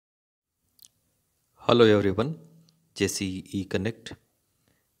Hello everyone, JCE Connect.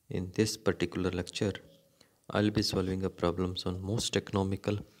 In this particular lecture, I'll be solving a problems on most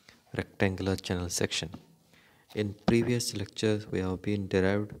economical rectangular channel section. In previous lectures, we have been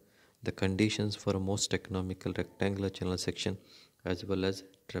derived the conditions for most economical rectangular channel section as well as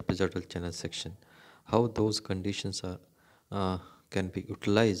trapezoidal channel section. How those conditions are can be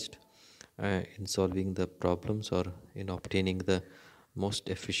utilized in solving the problems or in obtaining the most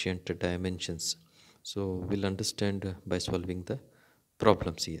efficient dimensions. So we'll understand by solving the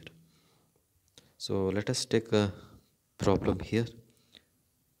problems here. So let us take a problem here.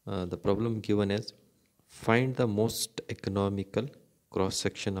 The problem given is find the most economical cross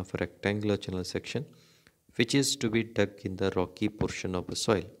section of a rectangular channel section which is to be dug in the rocky portion of the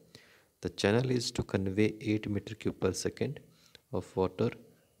soil. The channel is to convey 8 meter cube per second of water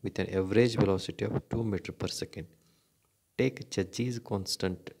with an average velocity of 2 meter per second. Take Chachi's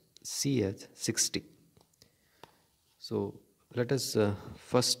constant C as 60. So let us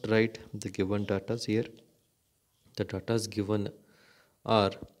first write the given data here. The data given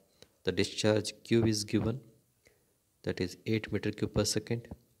are the discharge Q is given, that is 8 meter cube per second.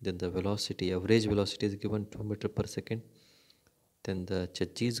 Then the velocity, average velocity is given 2 meter per second. Then the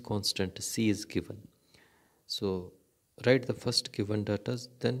Chachi's constant C is given. So write the first given data.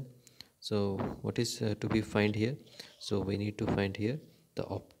 Then so what is to be find here? So we need to find here the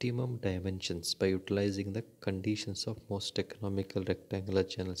optimum dimensions by utilizing the conditions of most economical rectangular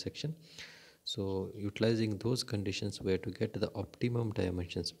channel section. So utilizing those conditions where to get the optimum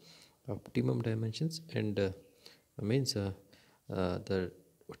dimensions and means the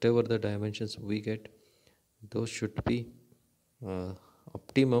whatever the dimensions we get, those should be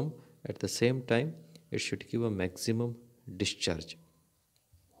optimum. At the same time, it should give a maximum discharge.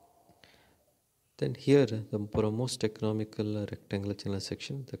 Then here for a most economical rectangular channel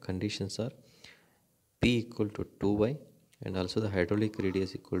section, the conditions are P equal to 2y and also the hydraulic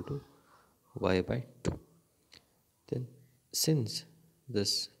radius equal to y by 2. Then since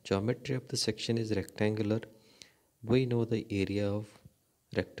this geometry of the section is rectangular, we know the area of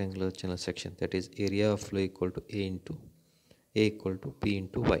rectangular channel section, that is area of flow equal to A equal to P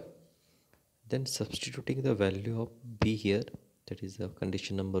into y. Then substituting the value of B here, that is the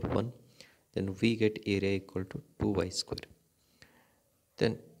condition number 1, then we get area equal to 2y square.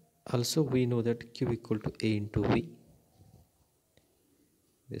 Then also we know that Q equal to A into V.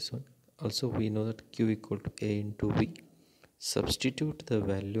 This one also we know that Q equal to A into V. Substitute the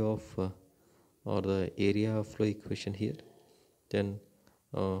value of or the area of flow equation here. Then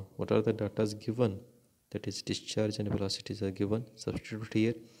what are the data given, that is discharge and velocities are given. Substitute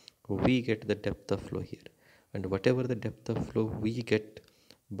here, we get the depth of flow here, and whatever the depth of flow we get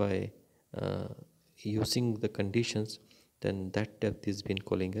by using the conditions, then that depth is been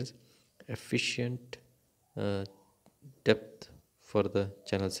calling as efficient depth for the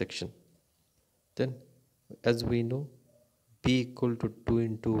channel section. Then as we know, B equal to 2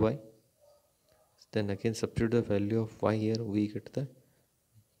 into y, then again substitute the value of y here, we get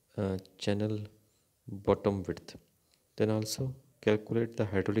the channel bottom width. Then also calculate the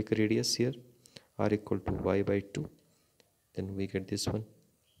hydraulic radius here, r equal to y by 2, then we get this one.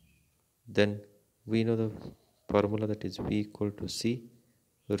 Then we know the formula, that is v equal to c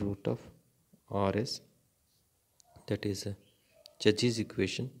root of rs, that is Chachi's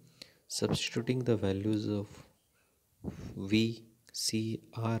equation. Substituting the values of v, c,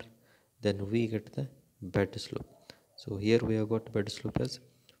 r, then we get the bed slope. So here we have got bed slope as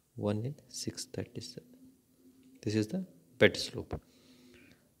 1 in 637. This is the bed slope.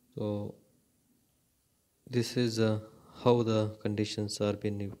 So this is how the conditions are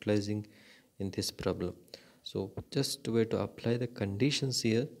been utilizing in this problem. So just way to apply the conditions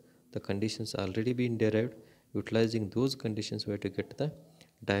here, the conditions already been derived. Utilizing those conditions where to get the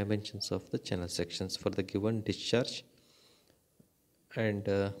dimensions of the channel sections for the given discharge and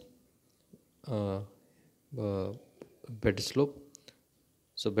bed slope.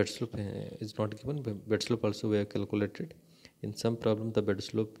 So bed slope is not given, but bed slope also we have calculated. In some problem the bed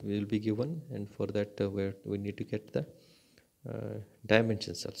slope will be given, and for that we need to get the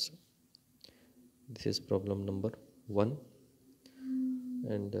dimensions also. This is problem number 1,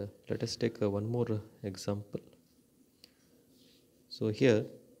 and let us take one more example. So here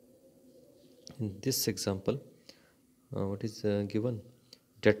in this example, what is given?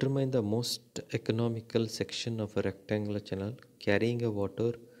 Determine the most economical section of a rectangular channel carrying a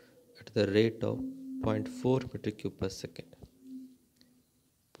water at the rate of 0.4 meter cube per second.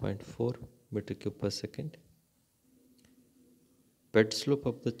 0.4 meter cube per second. Bed slope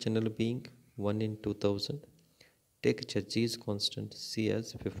of the channel being 1 in 2000. Take Chachi's constant C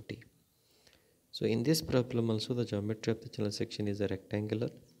as 50. So in this problem also the geometry of the channel section is a rectangular.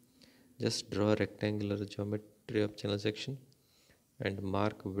 Just draw a rectangular geometry of channel section and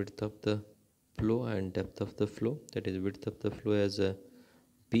mark width of the flow and depth of the flow, that is width of the flow as a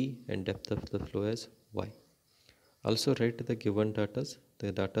b and depth of the flow as y. Also write the given data.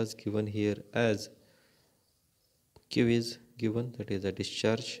 The data is given here as q is given, that is a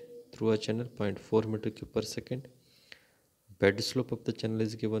discharge through a channel 0.4 meter cube per second. Bed slope of the channel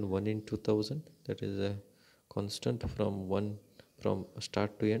is given 1 in 2000, that is a constant from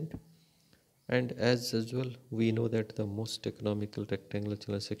start to end. And as usual, we know that the most economical rectangular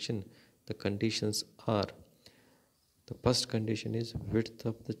channel section, the conditions are, the first condition is width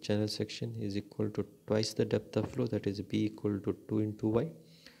of the channel section is equal to twice the depth of flow, that is b equal to 2 into y,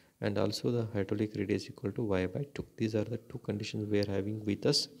 and also the hydraulic radius equal to y by 2. These are the two conditions we are having with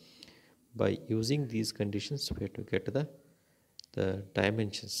us. By using these conditions, we have to get the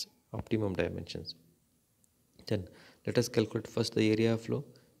dimensions, optimum dimensions. Then let us calculate first the area of flow,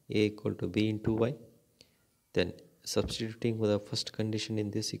 A equal to B into Y. Then substituting with the first condition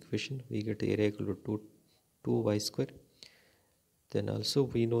in this equation, we get the area equal to 2y square. Then also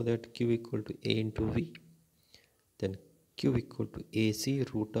we know that Q equal to A into V. Then Q equal to AC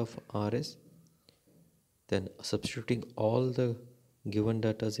root of RS. Then substituting all the given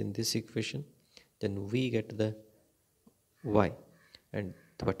data in this equation, then we get the Y, and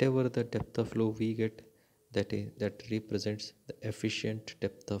whatever the depth of flow we get, that represents the efficient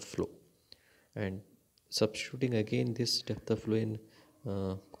depth of flow. And substituting again this depth of flow in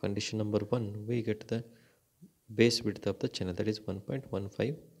condition number 1, we get the base width of the channel, that is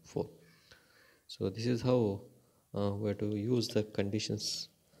 1.154. so this is how we have to use the conditions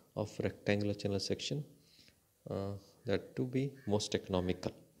of rectangular channel section that to be most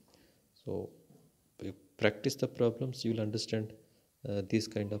economical. So you practice the problems, you will understand these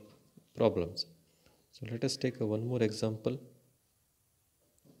kind of problems. So let us take one more example.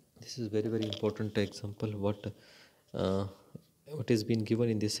 This is very important example. What is been given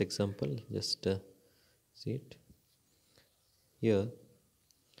in this example, just see it here.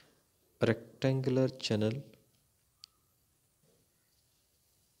 A rectangular channel,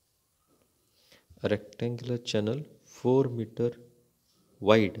 a rectangular channel 4 meter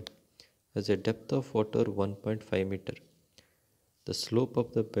wide has a depth of water 1.5 meter. The slope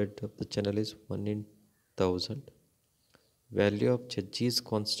of the bed of the channel is 1 in 1000. Value of Chachi's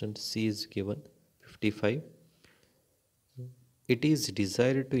constant C is given 55. It is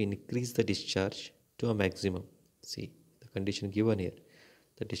desired to increase the discharge to a maximum. See the condition given here.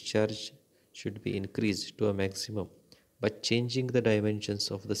 The discharge should be increased to a maximum by changing the dimensions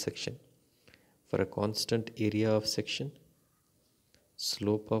of the section. For a constant area of section,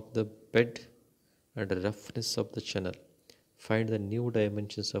 slope of the bed and roughness of the channel, find the new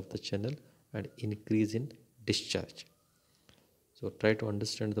dimensions of the channel and increase in discharge. So try to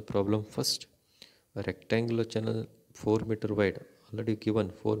understand the problem first. A rectangular channel 4 meter wide, already given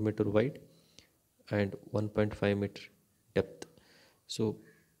 4 meter wide and 1.5 meter depth. So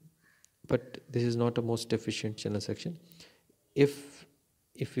but this is not a most efficient channel section. If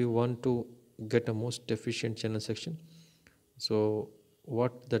you want to get a most efficient channel section, so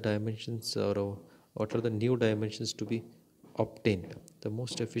what the dimensions or what are the new dimensions to be obtained? The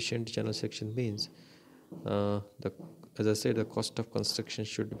most efficient channel section means as I said, the cost of construction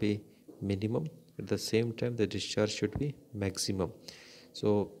should be minimum, at the same time the discharge should be maximum.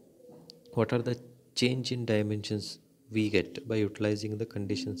 So what are the change in dimensions we get by utilizing the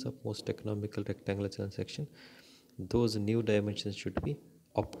conditions of most economical rectangular channel section? Those new dimensions should be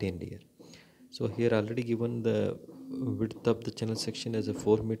obtained here. So here already given the width of the channel section as a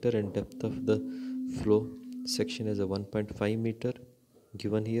 4 meter and depth of the flow section as a 1.5 meter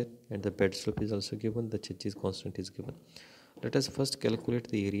given here, and the bed slope is also given, the Chachi's constant is given. Let us first calculate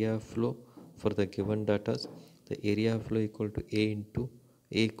the area of flow for the given data. The area of flow equal to A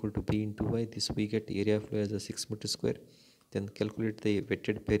equal to B into Y. This we get area of flow as a 6 meter square. Then calculate the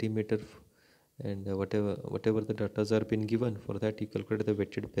wetted perimeter, and whatever the data are been given, for that you calculate the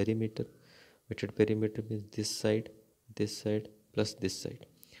wetted perimeter. Wetted perimeter means this side plus this side.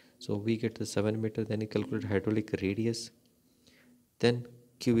 So we get the 7 meter. Then you calculate hydraulic radius. Then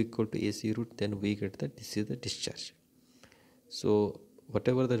Q equal to AC root. Then we get that this is the discharge. So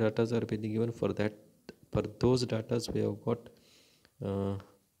whatever the data are being given, for those data we have got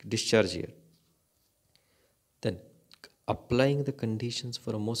discharge here. Then applying the conditions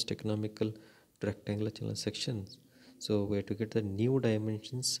for a most economical rectangular channel sections, so we have to get the new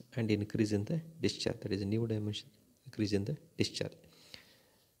dimensions and increase in the discharge, that is a new dimension increase in the discharge.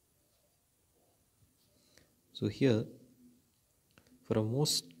 So here for a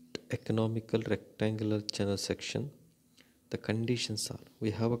most economical rectangular channel section, the conditions are,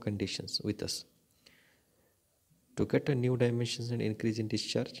 we have a conditions with us to get a new dimensions and increase in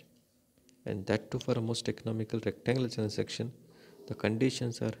discharge, and that too for a most economical rectangular channel section. The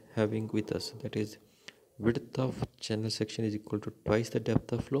conditions are having with us, that is width of channel section is equal to twice the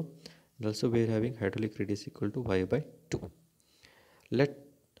depth of flow, and also we are having hydraulic radius equal to y by 2. Let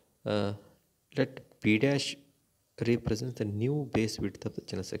uh, let b dash represents the new base width of the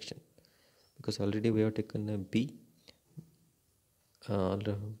channel section, because already we have taken a uh,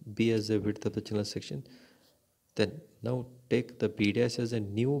 b as the width of the channel section. Then now take the b dash as a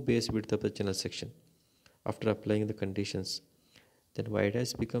new base width of the channel section after applying the conditions. Then y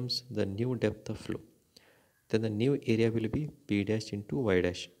dash becomes the new depth of flow. Then the new area will be b dash into y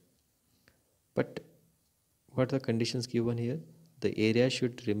dash. But what are the conditions given here? The area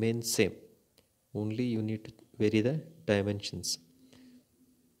should remain same. Only you need to vary the dimensions.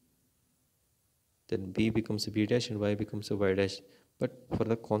 Then b becomes a b dash and y becomes a y dash. But for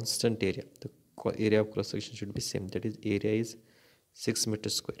the constant area, the area of cross section should be same. That is, area is 6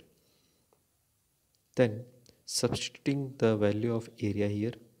 meters square. Then substituting the value of area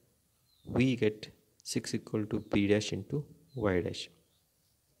here, we get 6 equal to b dash into y dash.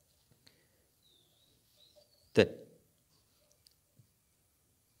 Then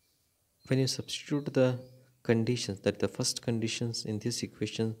when you substitute the conditions, that the first conditions in this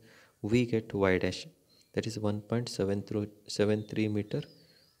equation, we get y dash, that is 1.73 meter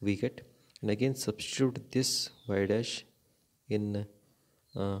we get, and again substitute this y dash in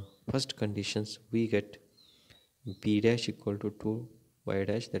first conditions, we get b dash equal to 2 y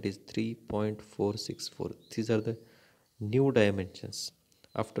dash, that is 3.464. These are the new dimensions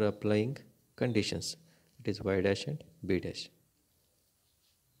after applying conditions, it is y dash and b dash.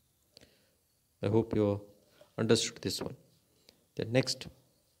 I hope you understood this one. The next,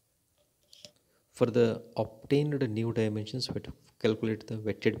 for the obtained new dimensions, we have to calculate the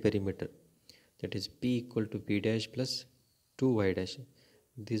wetted perimeter, that is p equal to b dash plus 2 y dash.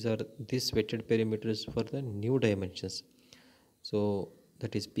 This wetted perimeter is for the new dimensions. So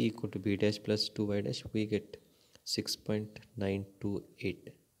that is p equal to b dash plus 2 y dash, we get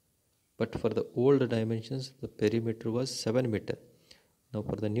 6.928. But for the old dimensions, the perimeter was 7 meter. Now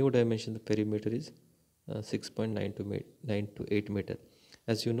for the new dimension, the perimeter is 6.928 meter.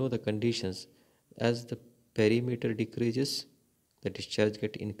 As you know the conditions, as the perimeter decreases, the discharge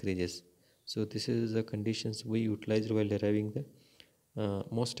get increases. So this is the conditions we utilized while deriving the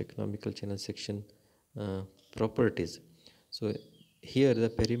most economical channel section properties. So here the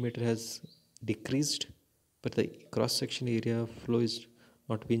perimeter has decreased, but the cross section area flow is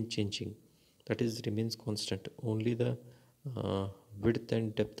not been changing, that is remains constant. Only the width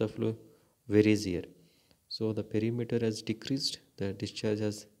and depth of flow varies here. So the perimeter has decreased, the discharge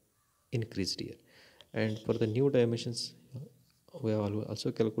has increased here. And for the new dimensions, we have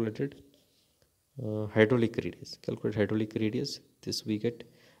also calculated hydraulic radius. Calculate hydraulic radius, this we get.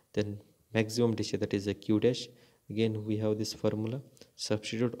 Then maximum discharge, that is a q dash. Again we have this formula,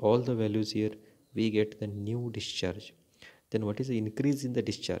 substitute all the values here, we get the new discharge. Then what is the increase in the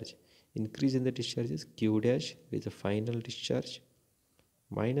discharge? Increase in the discharge is q dash is the final discharge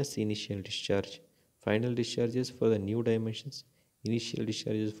minus initial discharge. Final discharge is for the new dimensions, initial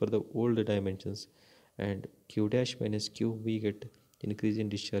discharge is for the old dimensions, and q dash minus q, we get increase in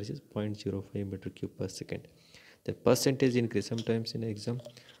discharge is 0.05 meter cube per second. The percentage increase, sometimes in exam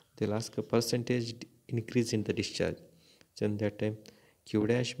they'll ask a percentage increase in the discharge, then that time q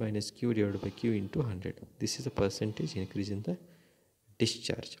dash minus q divided by q into 100. This is a percentage increase in the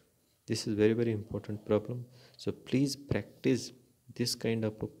discharge. This is very important problem. So please practice this kind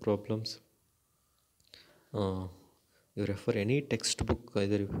of problems. You refer any textbook,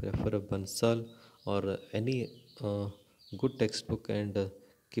 either you refer a Bansal or any good textbook, and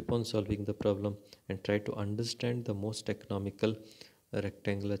keep on solving the problem and try to understand the most economical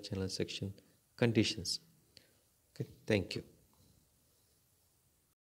rectangular channel section conditions. Okay, thank you.